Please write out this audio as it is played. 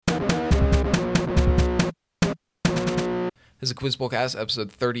This is a Quizbowl cast,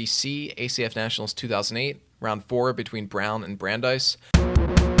 episode 30C, ACF Nationals 2008, round 4 between Brown and Brandeis. So,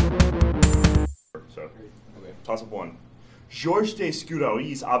 toss up one. Georges de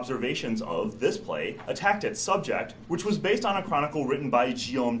Scuderi's observations of this play attacked its subject, which was based on a chronicle written by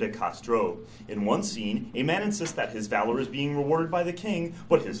Guillaume de Castro. In one scene, a man insists that his valor is being rewarded by the king,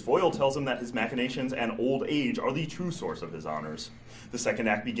 but his foil tells him that his machinations and old age are the true source of his honors. The second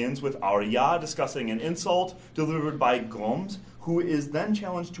act begins with Arya discussing an insult delivered by Gomes, who is then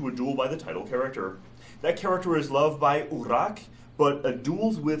challenged to a duel by the title character. That character is loved by Urac, but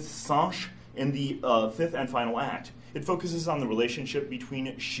duels with Sanche in the fifth and final act. It focuses on the relationship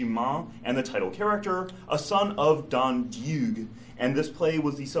between Chimay and the title character, a son of Don Dugue, and this play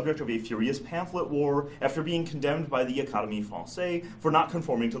was the subject of a furious pamphlet war after being condemned by the Académie Française for not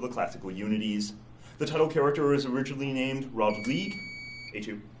conforming to the classical unities. The title character is originally named Rodrigue.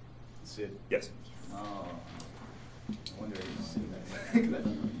 A2. Sid. Yes. Oh. I wonder if you've seen that.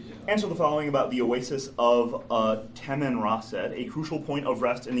 Answer the following about the oasis of Tamanrasset, a crucial point of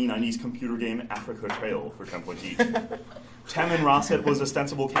rest in the 90s computer game Africa Trail for 10 points each. Tamanrasset was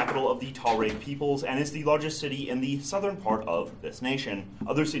ostensible capital of the Tuareg peoples and is the largest city in the southern part of this nation.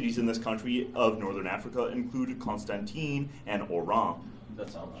 Other cities in this country of northern Africa include Constantine and Oran.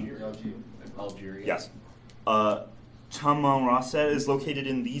 That's Algeria. Algeria. Yes. Tamanrasset is located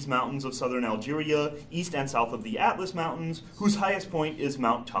in these mountains of southern Algeria, east and south of the Atlas Mountains, whose highest point is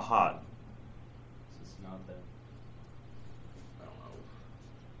Mount Tahad. This is not that. I don't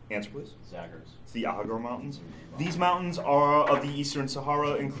know. Answer, please. Zagros. It's the Ahaggar Mountains. These mountains are of the eastern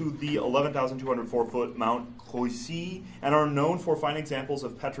Sahara, include the 11,204-foot Mount Khoisi, and are known for fine examples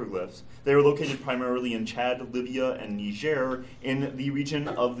of petroglyphs. They are located primarily in Chad, Libya, and Niger, in the region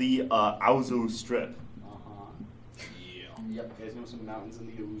of the Auzo Strip. Yep. You guys know some mountains in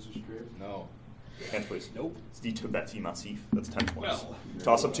the Uluzu Strip? No. Answer, please. Nope. It's the Tibeti Massif. That's 10 points. Well.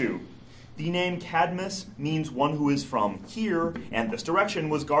 Toss up 2. The name Cadmus means one who is from here, and this direction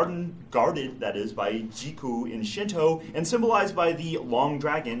was guarded, that is, by Jiku in Shinto, and symbolized by the long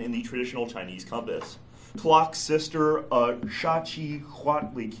dragon in the traditional Chinese compass. Tlaloc's sister Shachi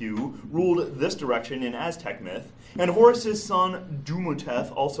Huatlicu ruled this direction in Aztec myth, and Horus's son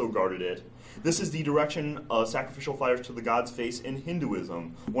Dumutef also guarded it. This is the direction sacrificial fires to the gods face in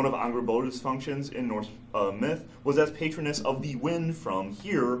Hinduism. One of Angrboda's functions in Norse myth was as patroness of the wind from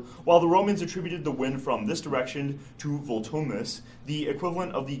here, while the Romans attributed the wind from this direction to Voltomus, the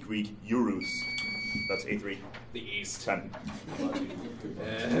equivalent of the Greek Eurus. That's A3. The East. 10.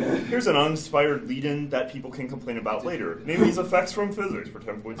 Here's an uninspired lead-in that people can complain about later. Name these effects from physics for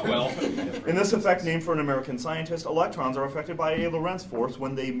 10 points. Well. In this effect, named for an American scientist, electrons are affected by a Lorentz force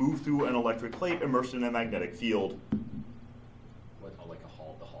when they move through an electric plate immersed in a magnetic field. What, like the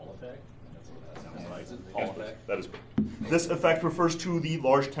Hall effect? That's what that sounds like. Hall effect? That is correct. This effect refers to the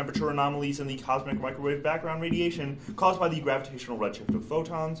large temperature anomalies in the cosmic microwave background radiation caused by the gravitational redshift of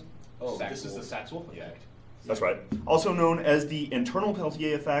photons. Oh, this is the Sax-Wolf effect. That's right. Also known as the internal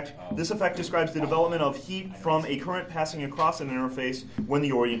Peltier effect, this effect describes the development of heat from a current passing across an interface when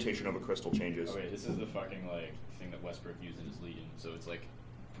the orientation of a crystal changes. Okay, this is the fucking thing that Westbrook used in his Legion. So it's like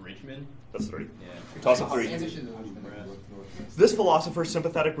Bridgman. That's 3. Yeah. Toss up 3. This philosopher's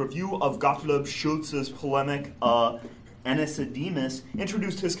sympathetic review of Gottlob Schulz's polemic Anisodemus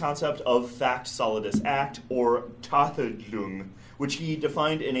introduced his concept of fact solidus act, or Tathelung, which he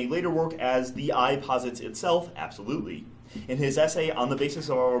defined in a later work as the I posits itself absolutely. In his essay On the Basis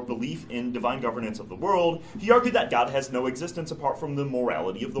of Our Belief in Divine Governance of the World, he argued that God has no existence apart from the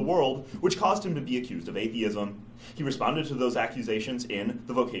morality of the world, which caused him to be accused of atheism. He responded to those accusations in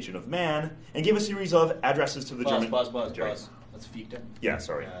The Vocation of Man, and gave a series of addresses to the German... Buzz. That's Fichte. Yeah,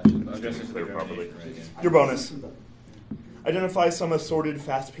 sorry. Addresses to the properly. German. Your bonus. Identify some assorted,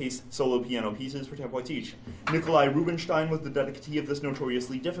 fast-paced solo piano pieces for 10 points each. Nikolai Rubinstein was the dedicatee of this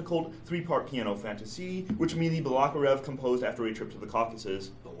notoriously difficult 3-part piano fantasy, which Mili Balakirev composed after a trip to the Caucasus.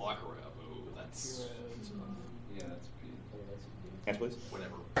 Balakirev. Ooh, that's... Yeah, that's Answer, please.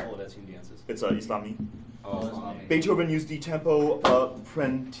 Whatever. all of that's dances. It's Islami. Oh, Beethoven used the tempo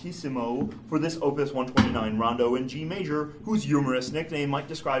prentissimo for this opus 129 rondo in G major, whose humorous nickname might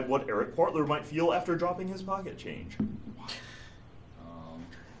describe what Eric Portler might feel after dropping his pocket change.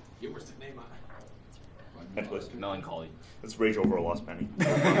 Humorous nickname. Melancholy. Let's rage over a lost penny.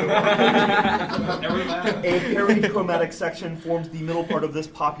 Never mind. A parodied chromatic section forms the middle part of this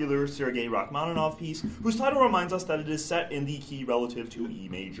popular Sergei Rachmaninoff piece, whose title reminds us that it is set in the key relative to E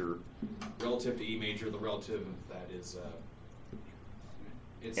major. Relative to E major, the relative of that is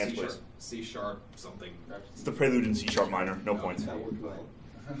it's C sharp something. It's the prelude in C sharp minor. No points.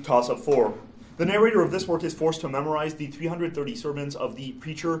 Toss up 4. The narrator of this work is forced to memorize the 330 sermons of the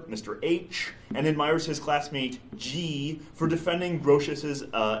preacher, Mr. H, and admires his classmate, G, for defending Grotius's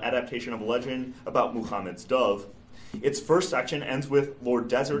adaptation of a legend about Muhammad's dove. Its first section ends with Lord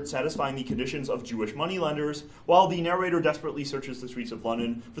Desert satisfying the conditions of Jewish moneylenders, while the narrator desperately searches the streets of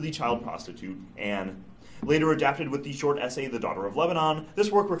London for the child prostitute, Anne. Later adapted with the short essay The Daughter of Lebanon,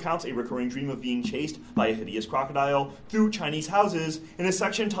 this work recounts a recurring dream of being chased by a hideous crocodile through Chinese houses in a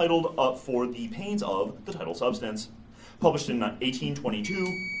section titled For the Pains of the Title Substance. Published in 1822.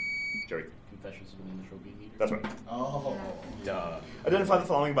 Jerry. Confessions of an Initial Beat Eater. That's right. Oh, duh. Identify the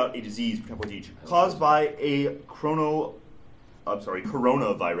following about a disease, with each. Caused by a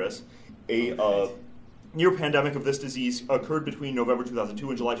coronavirus. A near pandemic of this disease occurred between November 2002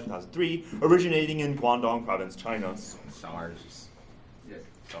 and July 2003, originating in Guangdong Province, China. SARS.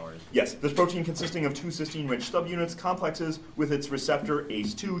 SARS. Yes, this protein consisting of two cysteine-rich subunits complexes with its receptor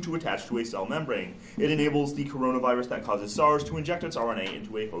ACE2 to attach to a cell membrane. It enables the coronavirus that causes SARS to inject its RNA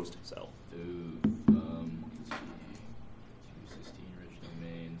into a host cell. Cysteine-rich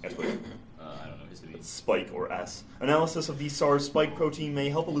domains. Yes, please. I don't know. Histamine. Spike, or S. Analysis of the SARS spike protein may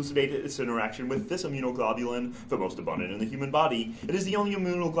help elucidate its interaction with this immunoglobulin, the most abundant in the human body. It is the only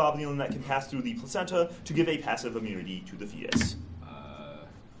immunoglobulin that can pass through the placenta to give a passive immunity to the fetus.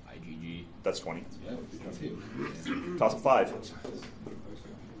 IgG. That's 20. Toss of 5.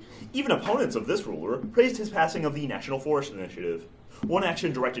 Even opponents of this ruler praised his passing of the National Forest Initiative. One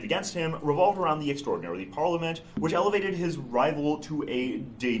action directed against him revolved around the Extraordinary Parliament, which elevated his rival to a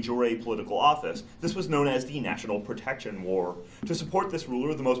de jure political office. This was known as the National Protection War. To support this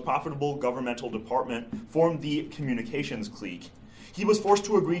ruler, the most profitable governmental department formed the Communications Clique. He was forced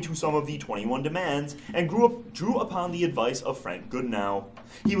to agree to some of the 21 demands and drew upon the advice of Frank Goodenow.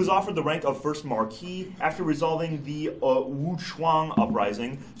 He was offered the rank of First Marquis after resolving the Wuchuang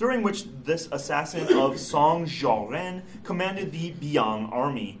uprising, during which this assassin of Song Zhaoren commanded the Biang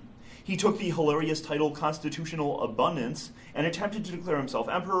army. He took the hilarious title Constitutional Abundance and attempted to declare himself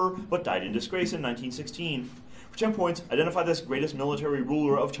emperor, but died in disgrace in 1916. For 10 points, identify this greatest military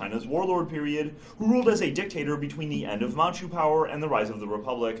ruler of China's warlord period, who ruled as a dictator between the end of Manchu power and the rise of the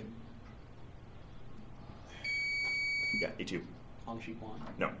Republic. Yeah, A2. Hong Shi Quan.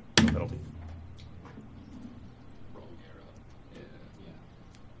 No penalty. Wrong era.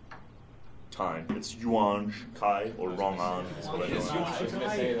 Yeah. Time. It's Yuan Kai or Rong'an. is what I know. I was going to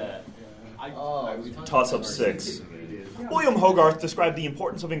say that. Toss up 6. William Hogarth described the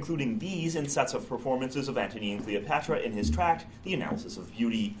importance of including these in sets of performances of Antony and Cleopatra in his tract, The Analysis of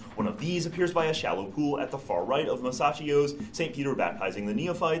Beauty. One of these appears by a shallow pool at the far right of Masaccio's St. Peter baptizing the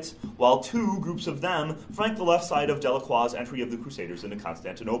neophytes, while two groups of them flank the left side of Delacroix's entry of the Crusaders into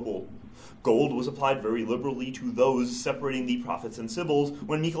Constantinople. Gold was applied very liberally to those separating the prophets and sibyls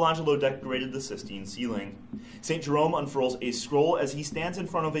when Michelangelo decorated the Sistine ceiling. St. Jerome unfurls a scroll as he stands in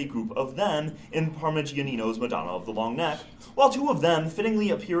front of a group of them in Parmigianino's Madonna of the Long Neck, while two of them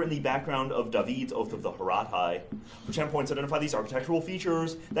fittingly appear in the background of David's Oath of the Horatii. For 10 points, identify these architectural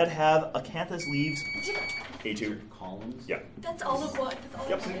features that have acanthus leaves. A2. Columns? Yeah. That's all of what? That's all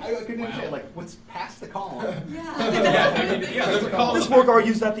Yep. of what? I couldn't understand, like, what's past the column? Yeah. There's a column. This work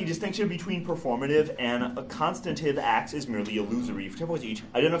argues that the distinction between performative and constantive acts is merely illusory. For 10 points each,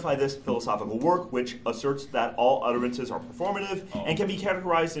 identify this philosophical work, which asserts that all utterances are performative and can be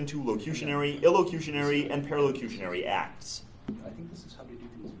categorized into locutionary, illocutionary, and paralocutionary acts. I think this is how to do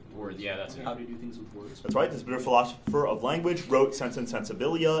things with Words. Yeah, that's it. How to do things with words. That's right, this bitter philosopher of language wrote Sense and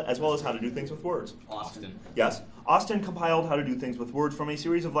Sensibilia, as well as How to Do Things with Words. Austin. Yes, Austin compiled How to Do Things with Words from a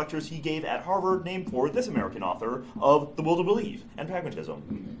series of lectures he gave at Harvard named for this American author of The Will to Believe and Pragmatism.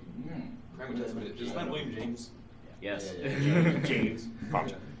 Pragmatism. Is that William James? Yes. James.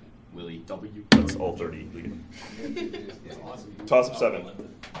 Prompt. Willie W. That's all 30. Toss of 7.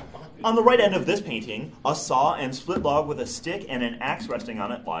 On the right end of this painting, a saw and split log with a stick and an axe resting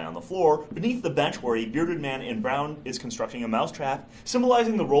on it lie on the floor, beneath the bench where a bearded man in brown is constructing a mousetrap,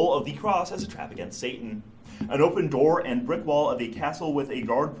 symbolizing the role of the cross as a trap against Satan. An open door and brick wall of a castle with a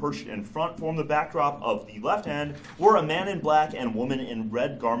guard perched in front form the backdrop of the left end, where a man in black and woman in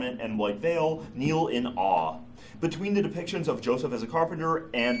red garment and white veil kneel in awe. Between the depictions of Joseph as a carpenter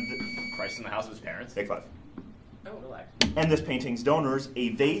and Christ in the house of his parents. Take 5. Oh, relax. And this painting's donors, a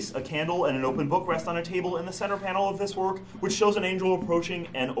vase, a candle, and an open book rest on a table in the center panel of this work, which shows an angel approaching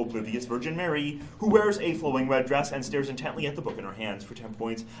an oblivious Virgin Mary, who wears a flowing red dress and stares intently at the book in her hands. For 10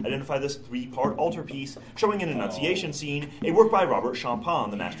 points, identify this 3-part altarpiece, showing an Annunciation scene, a work by Robert Champon,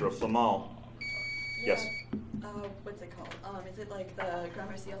 the master of Flamal. Yes? What's it called? Is it like the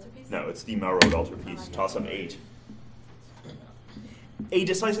Gramercy altarpiece? No, it's the Marot altarpiece. Toss up 8. A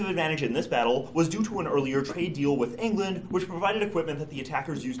decisive advantage in this battle was due to an earlier trade deal with England, which provided equipment that the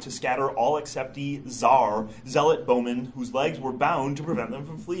attackers used to scatter all except the Tsar, zealot bowmen whose legs were bound to prevent them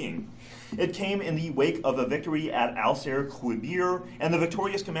from fleeing. It came in the wake of a victory at Al-Ser-Quibir, and the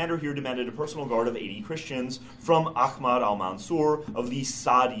victorious commander here demanded a personal guard of 80 Christians from Ahmad al-Mansur of the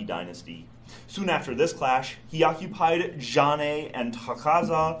Saadi dynasty. Soon after this clash, he occupied Janneh and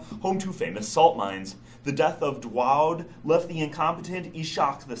Takaza, home to famous salt mines. The death of Dwoud left the incompetent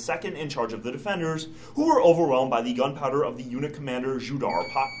Ishak II in charge of the defenders, who were overwhelmed by the gunpowder of the unit commander Judar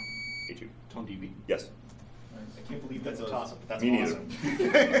Pat. Tone DB. Yes. I can't believe that's a toss-up. That's Me awesome.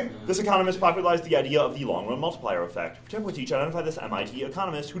 This economist popularized the idea of the long-run multiplier effect. For 10 points each, identify this MIT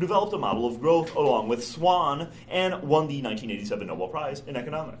economist who developed a model of growth along with Swan and won the 1987 Nobel Prize in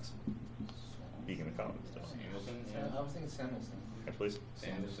economics. Being an economist. Samuelson? I was thinking Samuelson. Next, please.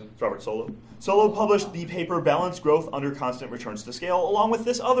 Sanderson. It's Robert Solow. Solow published the paper Balanced Growth Under Constant Returns to Scale, along with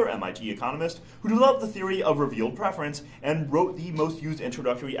this other MIT economist who developed the theory of revealed preference and wrote the most used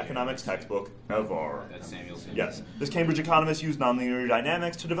introductory economics textbook ever. That's Samuelson. Yes. This Cambridge economist used nonlinear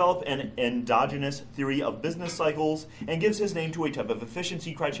dynamics to develop an endogenous theory of business cycles and gives his name to a type of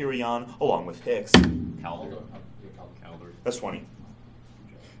efficiency criterion along with Hicks. Calder. That's 20.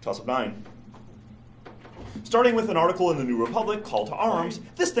 Toss up 9. Starting with an article in the New Republic, Call to Arms,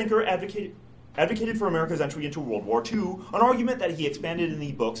 this thinker advocated for America's entry into World War II, an argument that he expanded in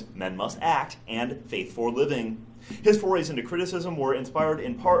the books Men Must Act and Faith for Living. His forays into criticism were inspired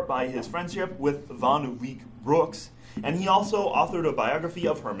in part by his friendship with Von Wyk Brooks, and he also authored a biography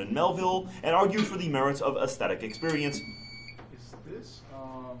of Herman Melville and argued for the merits of aesthetic experience. Is this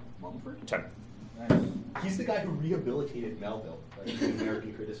Mumford? 10. He's the guy who rehabilitated Melville, like in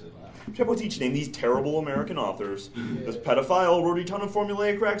American criticism. Shepard each name these terrible American authors. This pedophile wrote a ton of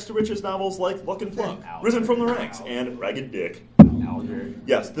formulaic rags to riches novels like Luck and Pluck, Risen from the Ranks, and Ragged Dick.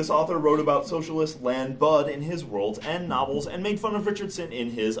 Yes, this author wrote about socialist Lan Budd in his World's End novels and made fun of Richardson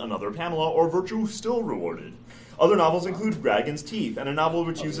in his Another Pamela or Virtue Still Rewarded. Other novels include Dragon's Teeth, and a novel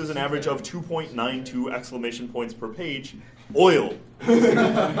which uses an average of 2.92 exclamation points per page. Oil.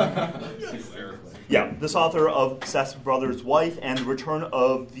 Yeah, this author of Seth's Brother's Wife and The Return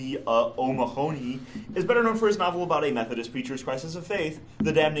of the O'Mahony is better known for his novel about a Methodist preacher's crisis of faith,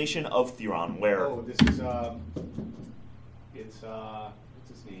 The Damnation of Theron Ware. Oh, this is, what's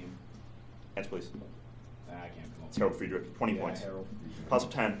his name? Yes, please. I can't come up. It's Harold Friedrich, 20 points. Harold Friedrich. Plus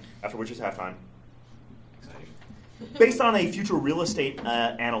 10, after which is halftime. Exciting. Based on a future real estate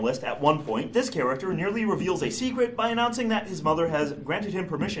analyst at one point, this character nearly reveals a secret by announcing that his mother has granted him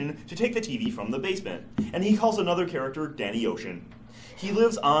permission to take the TV from the basement, and he calls another character Danny Ocean. He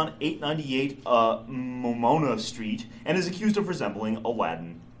lives on 898 Momona Street and is accused of resembling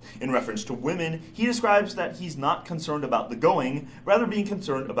Aladdin. In reference to women, he describes that he's not concerned about the going, rather being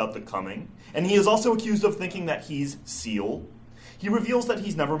concerned about the coming, and he is also accused of thinking that he's Seal. He reveals that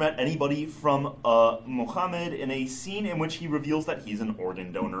he's never met anybody from Muhammad in a scene in which he reveals that he's an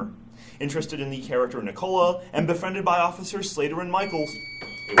organ donor. Interested in the character Nicola, and befriended by officers Slater and Michaels.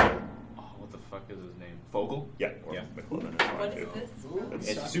 What the fuck is his name? Fogel? Yeah, or Yeah. McLovin is fine What too. is this?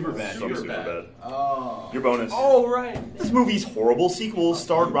 It's Superbad. From Superbad. Superbad. Oh. Your bonus. Oh, right. This movie's horrible sequels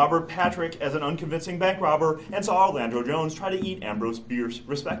starred Robert Patrick as an unconvincing bank robber and saw Orlando Jones try to eat Ambrose Bierce,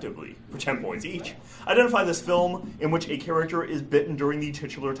 respectively, for 10 points each. Identify this film in which a character is bitten during the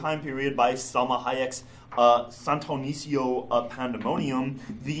titular time period by Salma Hayek's Santonicio Pandemonium,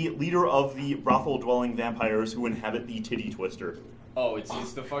 the leader of the brothel-dwelling vampires who inhabit the Titty Twister. Oh,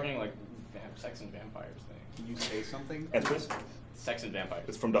 it's the fucking, like, sex and vampires thing. Can you say something? Estes? Sex and vampires.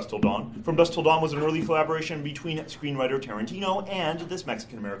 It's From Dusk Till Dawn. From Dusk Till Dawn was an early collaboration between screenwriter Tarantino and this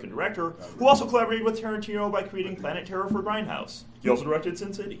Mexican-American director, who also collaborated with Tarantino by creating Planet Terror for Grindhouse. He also directed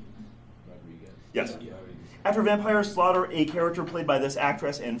Sin City. Rodriguez. Yes. After vampires slaughter a character played by this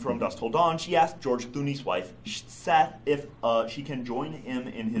actress in From Dusk Till Dawn, she asks George Clooney's wife, Seth, if she can join him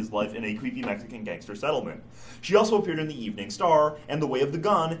in his life in a creepy Mexican gangster settlement. She also appeared in The Evening Star and The Way of the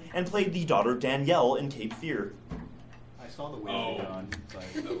Gun and played the daughter Danielle in Cape Fear. I saw the way of the gun, but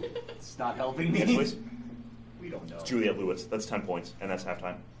it's not helping Yes, me. please. We don't know. It's Juliette Lewis. That's 10 points, and that's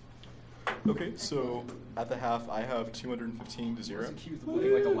halftime. Okay, so at the half, I have 215 to 0. Accused of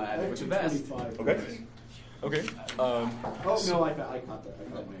looking like a lad, which is best. Okay. Okay. Oh, no, I caught that.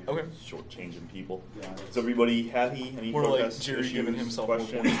 I caught my Okay. Short-changing people. Yeah, that's- Is everybody happy? Any More like protests, Jerry issues, giving himself more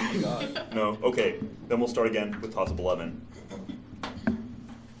questions? points than he got. No? Okay. Then we'll start again with toss of 11.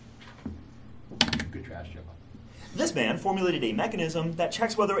 Good trash job. This man formulated a mechanism that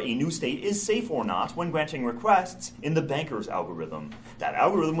checks whether a new state is safe or not when granting requests in the banker's algorithm. That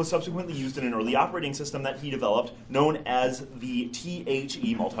algorithm was subsequently used in an early operating system that he developed known as the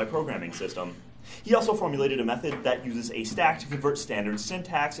THE multiprogramming system. He also formulated a method that uses a stack to convert standard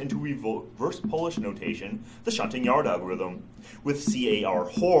syntax into reverse Polish notation, the shunting yard algorithm. With CAR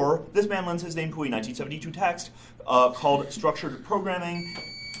HOR, this man lends his name to a 1972 text called Structured Programming.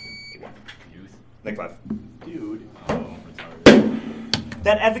 Youth. Next 5. Dude. Oh, retarded.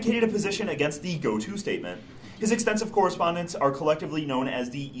 That advocated a position against the go-to statement. His extensive correspondence are collectively known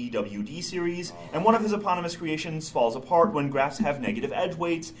as the EWD series, and one of his eponymous creations falls apart when graphs have negative edge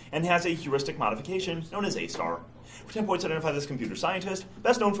weights and has a heuristic modification known as A-star. For 10 points, identify this computer scientist,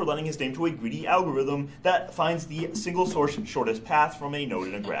 best known for lending his name to a greedy algorithm that finds the single source shortest path from a node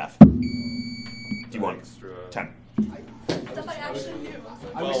in a graph. D1. 10. Stuff I actually knew.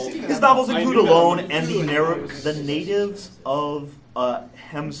 His novels include Alone and The Natives of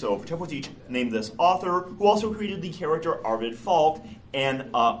Hemso. For 10 points each, name this author, who also created the character Arvid Falk and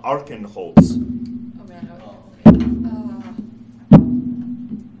Arkenholz. Oh man,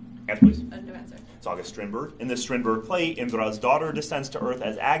 Answer, please. no answer. It's August Strindberg. In the Strindberg play, Indra's daughter descends to Earth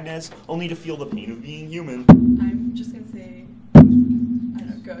as Agnes, only to feel the pain of being human. I'm just gonna say, I don't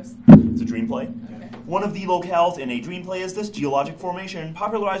know, ghost. It's a dream play. Okay. One of the locales in a dream play is this geologic formation,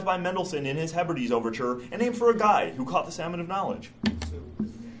 popularized by Mendelssohn in his Hebrides Overture, and named for a guide who caught the salmon of knowledge.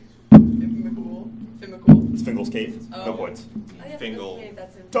 Fimacool. It's Fingal's Cave. No Oh. points. Oh, yeah, Fingal.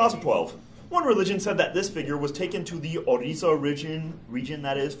 that's in Toss of 12. One religion said that this figure was taken to the Orissa region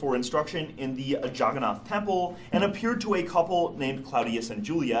that is, for instruction in the Jagannath Temple, and appeared to a couple named Claudius and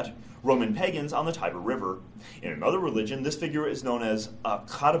Juliet, Roman pagans on the Tiber River. In another religion, this figure is known as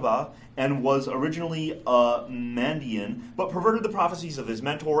Kadaba and was originally a Mandean, but perverted the prophecies of his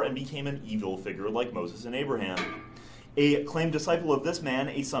mentor and became an evil figure like Moses and Abraham. A claimed disciple of this man,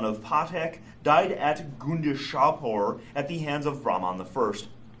 a son of Patek, died at Gundishapur at the hands of Brahman I.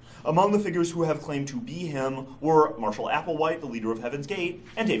 Among the figures who have claimed to be him were Marshall Applewhite, the leader of Heaven's Gate,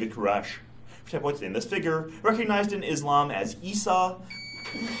 and David Koresh. For 10 points, name this figure, recognized in Islam as Isa.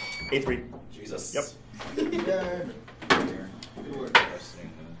 A3. Jesus. Yep. I didn't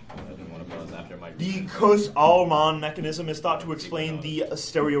want to buzz after my. The Kos-Alman mechanism is thought to explain the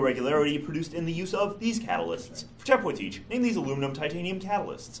stereoregularity produced in the use of these catalysts. For 10 points each, name these aluminum titanium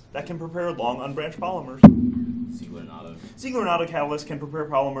catalysts that can prepare long unbranched polymers. Ziegler and Otto. Ziegler and Otto catalysts can prepare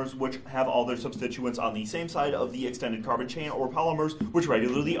polymers which have all their substituents on the same side of the extended carbon chain, or polymers which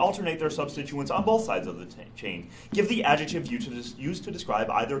regularly alternate their substituents on both sides of the chain. Give the adjective used to describe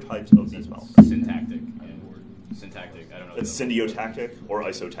either types of these bonds. Syntactic. Syntactic. I don't know. It's syndiotactic or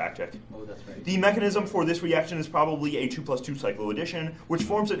isotactic. Oh, that's right. The mechanism for this reaction is probably a 2+2 cycloaddition, which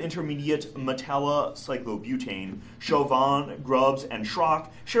forms an intermediate metallocyclobutane. Chauvin, Grubbs, and Schrock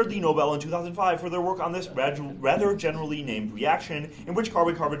shared the Nobel in 2005 for their work on this rather generally named reaction, in which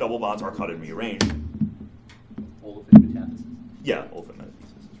carbon-carbon double bonds are cut and rearranged. Olefin metathesis. Yeah, olefin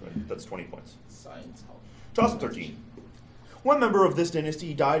metathesis, right. That's 20 points. Science help. Toss of 13. One member of this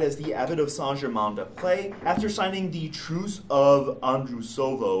dynasty died as the abbot of Saint-Germain-des-Prés after signing the Truce of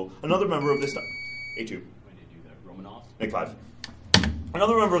Andrusovo. Another member of this... A2. When did you do that? Romanov? Make 5.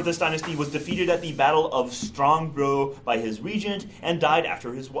 Another member of this dynasty was defeated at the Battle of Strongbro by his regent and died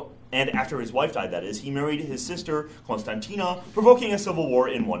after his wife died, that is. He married his sister, Constantina, provoking a civil war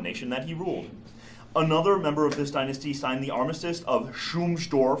in one nation that he ruled. Another member of this dynasty signed the armistice of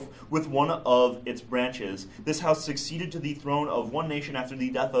Schumsdorf with one of its branches. This house succeeded to the throne of one nation after the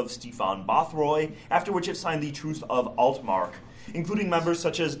death of Stefan Bothroy, after which it signed the Truce of Altmark, including members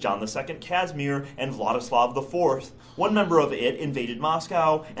such as John II Casimir and Vladislav IV. One member of it invaded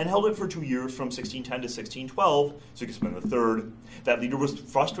Moscow and held it for 2 years from 1610 to 1612, Sigismund III. That leader was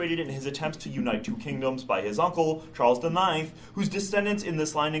frustrated in his attempts to unite two kingdoms by his uncle, Charles IX, whose descendants in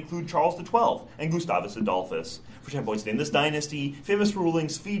this line include Charles XII and Gustavus Adolphus. For 10 points, name this dynasty, famous for ruling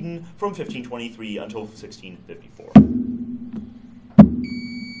Sweden from 1523 until 1654.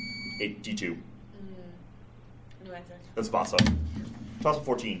 D2. No answer. That's Vasa. Toss of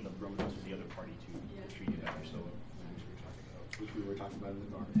 14. Romanovs was the other party to the treaty that Which we were talking about in the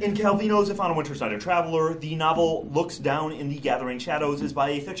bar. In Calvino's If on a Winter's Night a Traveler, the novel Looks Down in the Gathering Shadows is by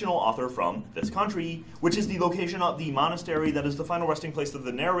a fictional author from this country, which is the location of the monastery that is the final resting place of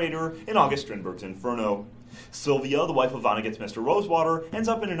the narrator in August Strindberg's Inferno. Sylvia, the wife of Vonnegut's Mr. Rosewater, ends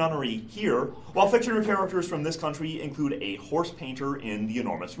up in a nunnery here, while fictional characters from this country include a horse painter in The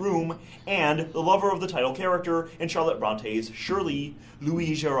Enormous Room, and the lover of the title character in Charlotte Bronte's Shirley,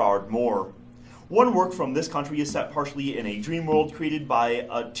 Louis Gerard Moore. One work from this country is set partially in a dream world created by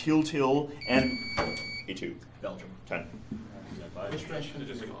Til and A2. Belgium. 10.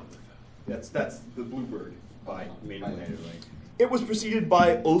 That's the Bluebird by Maiden. It was preceded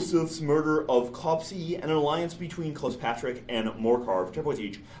by Osif's murder of Copsey and an alliance between Clospatrick and Morcar for 10 points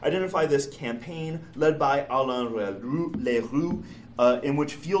each. Identify this campaign led by Alain Leroux, in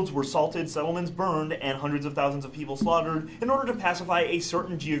which fields were salted, settlements burned, and hundreds of thousands of people slaughtered in order to pacify a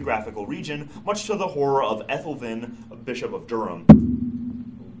certain geographical region, much to the horror of Ethelwyn, Bishop of Durham.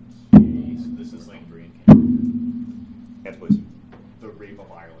 This is like Green Campaign. Answer, please. The Rape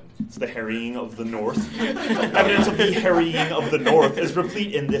of Ireland. It's the harrying of the North. Evidence of the harrying of the North is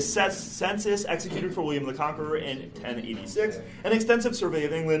replete in this census executed for William the Conqueror in 1086, an extensive survey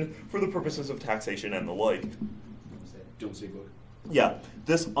of England for the purposes of taxation and the like. Don't say book. Yeah,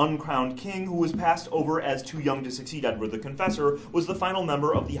 this uncrowned king, who was passed over as too young to succeed Edward the Confessor, was the final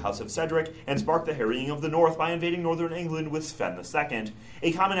member of the House of Cedric and sparked the harrying of the North by invading northern England with Sven II.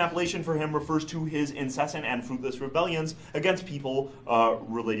 A common appellation for him refers to his incessant and fruitless rebellions against people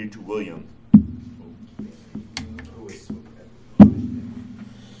related to William.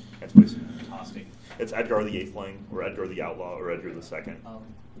 Yes, please. Tostig. It's Edgar the Eighth Lang, or Edgar the Outlaw, or Edgar the Second.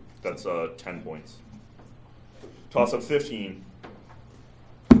 That's 10 points. Toss up 15.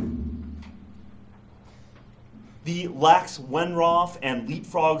 The Lax, Wenroth, and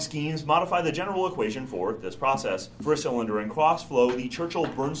Leapfrog schemes modify the general equation for this process. For a cylinder and cross flow, the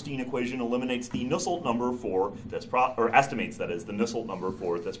Churchill-Bernstein equation eliminates the Nusselt number for this estimates, that is, the Nusselt number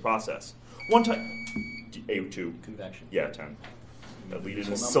for this process. One time, A2. Convection. Yeah, 10. That lead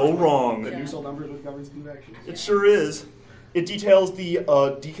is so wrong. The Yeah. Nusselt number is what governs convection. It sure is. It details the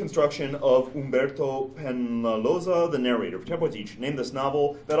deconstruction of Umberto Penaloza, the narrator, for 10 points each. Name this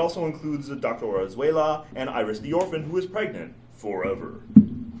novel. That also includes Dr. Orazuela and Iris the Orphan, who is pregnant forever.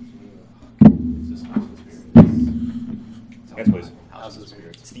 Is this House of Spirits? Answer, please. House of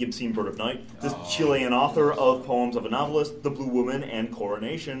Spirits. It's The Obscene Bird of Night. This Chilean author of Poems of a Novelist, The Blue Woman, and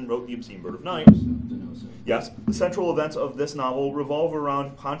Coronation wrote The Obscene Bird of Night. Yes, the central events of this novel revolve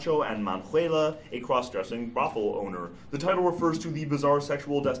around Pancho and Manuela, a cross-dressing brothel owner. The title refers to the bizarre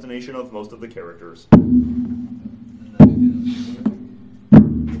sexual destination of most of the characters.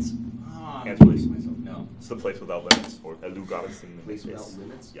 Answer, please. No. It's The Place Without Limits, or El Lugar Sin Place Without Límites.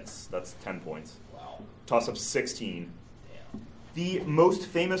 Limits? Yes, that's 10 points. Wow. Toss up 16. The most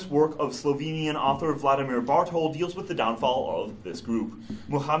famous work of Slovenian author Vladimir Bartol deals with the downfall of this group.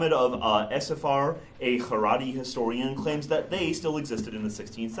 Muhammad of Esifar, a Haredi historian, claims that they still existed in the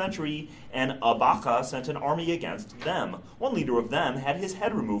 16th century, and Abaca sent an army against them. One leader of them had his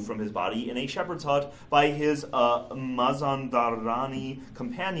head removed from his body in a shepherd's hut by his Mazandarani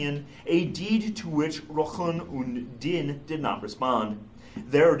companion, a deed to which Rochun und Din did not respond.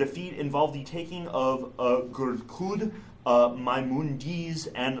 Their defeat involved the taking of Gurkud, Maimundiz,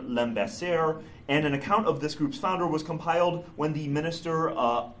 and Lembeser, and an account of this group's founder was compiled when the minister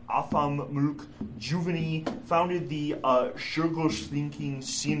Afam Mulk Juveni founded the Shurgoslinking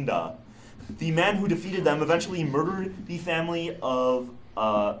Sinda. The man who defeated them eventually murdered the family of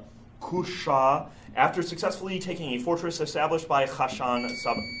Kusha after successfully taking a fortress established by Hashan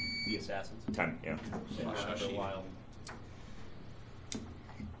Sab... The Assassins. 10, yeah. After a while.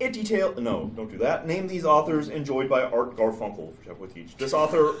 It detailed... No, don't do that. Name these authors enjoyed by Art Garfunkel, for with each. This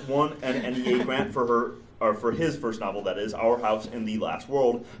author won an NEA grant for his first novel, that is, Our House in the Last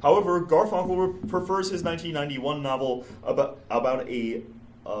World. However, Garfunkel prefers his 1991 novel about a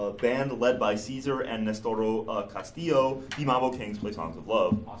band led by Caesar and Nestoro Castillo, the Mambo Kings Play Songs of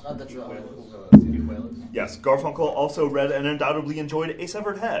Love. Yes, Garfunkel also read and undoubtedly enjoyed A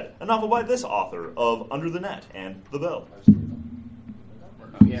Severed Head, a novel by this author of Under the Net and The Bell.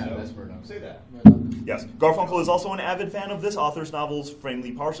 Yeah, that's Murdoch. Say that. Yes, Garfunkel is also an avid fan of this author's novels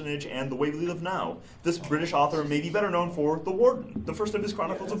Framley Parsonage and The Way We Live Now. This British author may be better known for The Warden, the first of his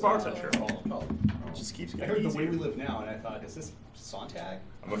chronicles of Barsetshire. It just keeps I getting heard The easier. Way We Live Now, and I thought, is this Sontag?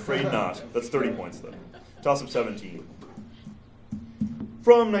 I'm afraid not. That's 30 points, though. Toss up 17.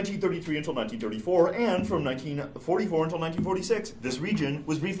 From 1933 until 1934, and from 1944 until 1946, this region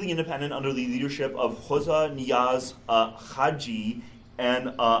was briefly independent under the leadership of Hossa Niaz Haji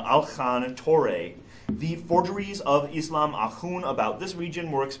and Al-Khan Torre. The forgeries of Islam Akhun about this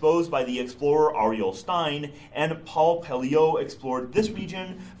region were exposed by the explorer Ariel Stein, and Paul Pelliot explored this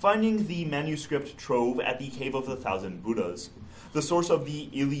region, finding the manuscript trove at the Cave of the Thousand Buddhas. The source of the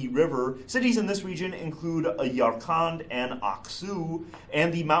Ili River, cities in this region include Yarkand and Aksu,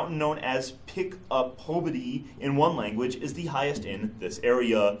 and the mountain known as Pikapobidi in one language is the highest in this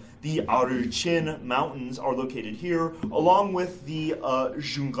area. The Archin Mountains are located here, along with the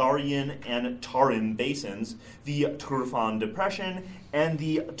Jungarian and Tarim basins, the Turfan Depression, and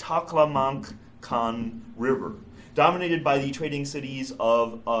the Taklamank Khan River, dominated by the trading cities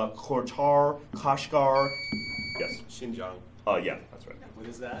of Kotar, Kashgar. Yes. Xinjiang. Yeah, that's right. What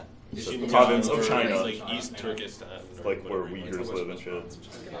is that? It's the province of China. Like East Turkestan. Like where Uyghurs live and shit.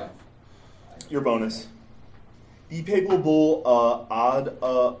 Your bonus. The papal bull Ad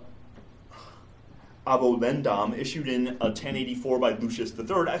Abolendam, issued in 1084 by Lucius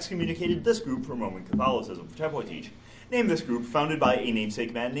III, excommunicated this group from Roman Catholicism. For 10 points each. Name this group, founded by a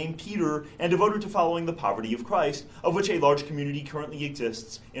namesake man named Peter and devoted to following the poverty of Christ, of which a large community currently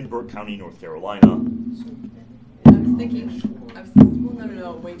exists in Burke County, North Carolina. I was thinking.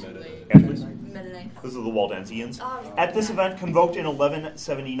 No, way too late. Mennonites. This is the Waldensians. Oh, At this event, convoked in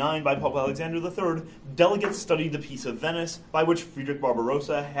 1179 by Pope Alexander III, delegates studied the Peace of Venice, by which Friedrich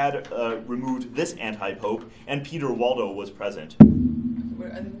Barbarossa had removed this anti-pope, and Peter Waldo was present. Where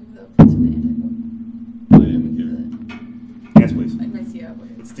are the place of the anti-pope? I am here. Yes, please. Nicaea. What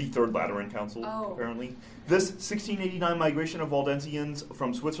is It's the Third Lateran Council, apparently. This 1689 migration of Waldensians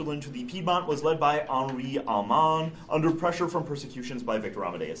from Switzerland to the Piedmont was led by Henri Alman under pressure from persecutions by Victor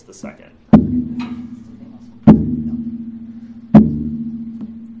Amadeus II.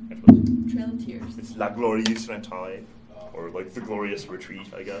 Trail of Tears. It's La Glorieuse Rentale, or like the Glorious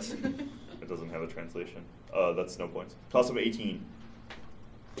Retreat, I guess. It doesn't have a translation. That's no points. Toss of 18.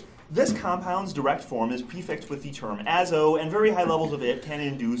 This compound's direct form is prefixed with the term azo, and very high levels of it can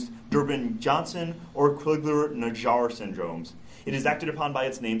induce Durbin-Johnson or Quigler-Najjar syndromes. It is acted upon by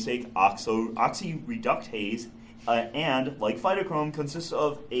its namesake oxyreductase, and, like phytochrome, consists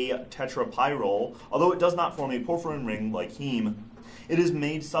of a tetrapyrrole, although it does not form a porphyrin ring like heme. It is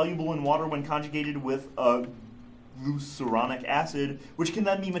made soluble in water when conjugated with gluceronic acid, which can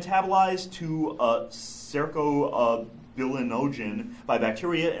then be metabolized to cercobilinogen by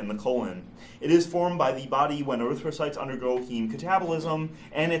bacteria in the colon. It is formed by the body when erythrocytes undergo heme catabolism,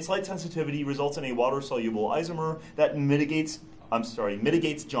 and its light sensitivity results in a water-soluble isomer that mitigates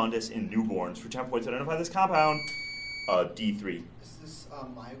jaundice in newborns. For 10 points, identify this compound. D3. Is this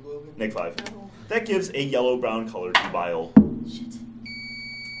myoglobin? Neg 5. That gives a yellow-brown color to bile. Shit.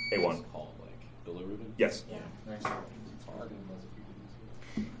 A1. Called like bilirubin. Yes. Yeah.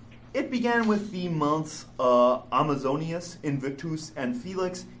 It began with the months Amazonius, Invictus, and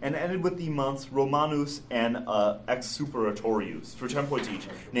Felix, and ended with the months Romanus and Exuperatorius, for 10 points each.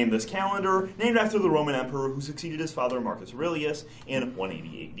 Name this calendar, named after the Roman emperor who succeeded his father Marcus Aurelius in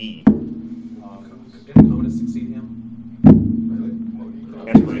 180 AD. Didn't Commodus succeed him?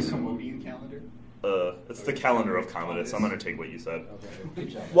 Answer, please. Commodian calendar? It's the calendar of Commodus. I'm going to take what you said.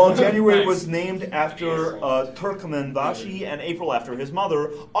 Okay. While January was named after Turkmenbashi and April after his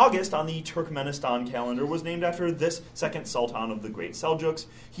mother, August on the Turkmenistan calendar was named after this second sultan of the Great Seljuks.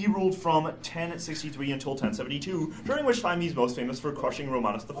 He ruled from 1063 until 1072, during which time he's most famous for crushing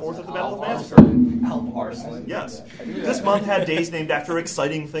Romanus IV at the Battle of Manzikert. Alp Arslan. Yes. This month had days named after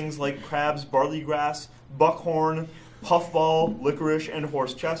exciting things like crabs, barley grass, buckhorn, puffball, licorice, and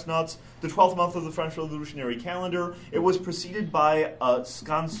horse chestnuts. The 12th month of the French Revolutionary calendar. It was preceded by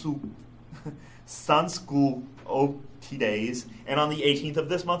Sansculottides, and on the 18th of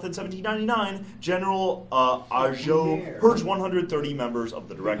this month in 1799, General Arjot purged 130 members of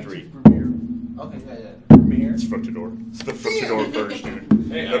the Directory. Okay, yeah. It's Fructidor. It's the Fructidor purge, dude.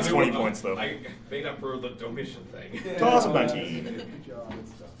 Hey, That's I 20 knew- points, though. I made up for the Domitian thing. Toss of 19.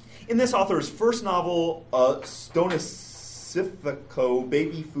 In this author's first novel, Stonicifico,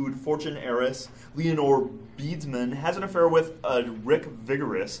 baby food fortune heiress Leonore Beadsman has an affair with Rick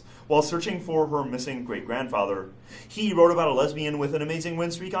Vigorous while searching for her missing great-grandfather. He wrote about a lesbian with an amazing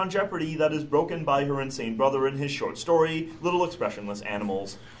win streak on Jeopardy that is broken by her insane brother in his short story, Little Expressionless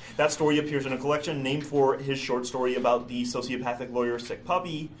Animals. That story appears in a collection named for his short story about the sociopathic lawyer Sick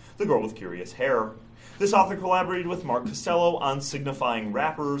Puppy, The Girl with Curious Hair. This author collaborated with Mark Costello on Signifying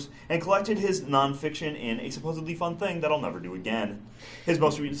Rappers and collected his nonfiction in A Supposedly Fun Thing That I'll Never Do Again. His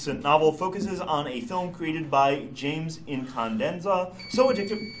most recent novel focuses on a film created by James Incandenza, so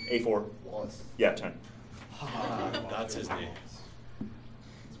addictive... A4. Wallace. Yeah, 10. That's his name.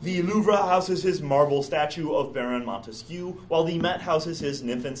 The Louvre houses his marble statue of Baron Montesquieu, while the Met houses his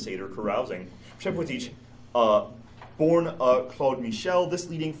nymph and satyr carousing. Check with each. Born Claude Michel, this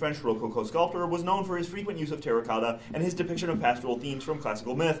leading French Rococo sculptor was known for his frequent use of terracotta and his depiction of pastoral themes from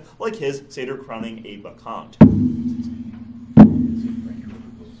classical myth, like his satyr crowning a bacchante.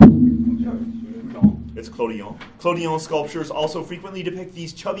 It's Clodion. Clodion sculptures also frequently depict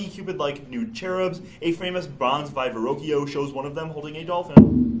these chubby Cupid-like nude cherubs. A famous bronze Vivarocchio shows one of them holding a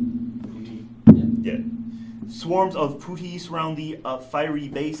dolphin. Yeah. Swarms of putti surround the fiery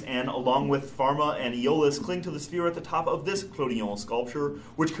base and, along with Pharma and Aeolus, cling to the sphere at the top of this Clodion sculpture,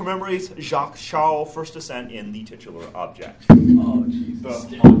 which commemorates Jacques Charles' first ascent in the titular object. Oh, jeez.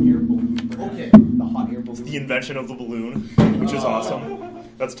 The hot air balloon. Okay. The hot air balloon. The invention of the balloon, which is awesome.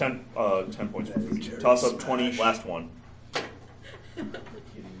 That's 10 points for food. Toss up 20, last one.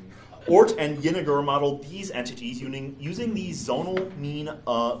 Ort and Yiniger modeled these entities using the zonal mean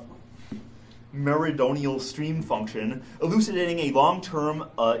meridional stream function, elucidating a long-term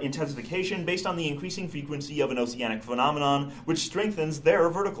intensification based on the increasing frequency of an oceanic phenomenon, which strengthens their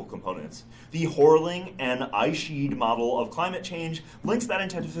vertical components. The Horling and Eyesheed model of climate change links that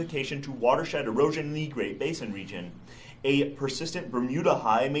intensification to watershed erosion in the Great Basin region. A persistent Bermuda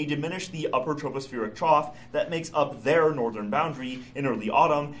high may diminish the upper tropospheric trough that makes up their northern boundary in early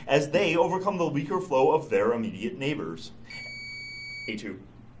autumn as they overcome the weaker flow of their immediate neighbors. A2.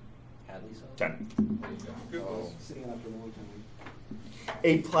 10. Sitting after a long time.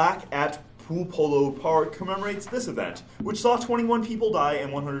 A plaque at Pool Polo Park commemorates this event, which saw 21 people die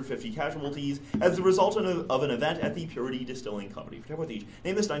and 150 casualties as the result of an event at the Purity Distilling Company.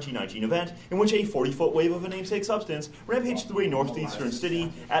 Name this 1919 event in which a 40-foot wave of a namesake substance rampaged through a northeastern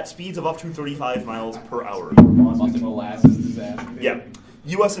city at speeds of up to 35 miles per hour. Boston molasses disaster. Yeah.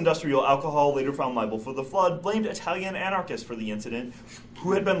 U.S. Industrial Alcohol, later found liable for the flood, blamed Italian anarchists for the incident,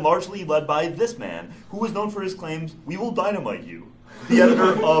 who had been largely led by this man, who was known for his claims, "We will dynamite you." The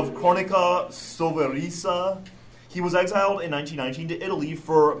editor of Chronica Soverissa. He was exiled in 1919 to Italy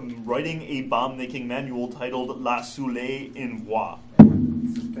for writing a bomb-making manual titled La Soleil in Voix.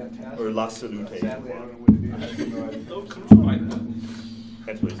 Fantastic. Or La Salute. Sadly, I don't know what it is. I have no idea. Those come to mind.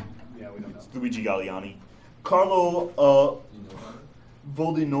 Anyways, Yeah, we don't know. Luigi Galliani. Carlo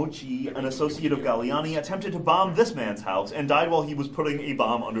Voldinoci, an associate of Galliani, attempted to bomb this man's house and died while he was putting a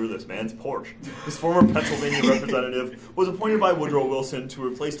bomb under this man's porch. His former Pennsylvania representative was appointed by Woodrow Wilson to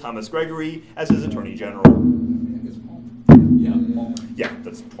replace Thomas Gregory as his attorney general. Yeah,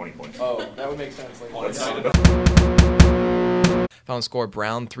 that's 20 points. Oh, that would make sense. Final score: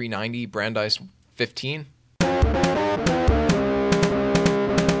 Brown 390, Brandeis 15.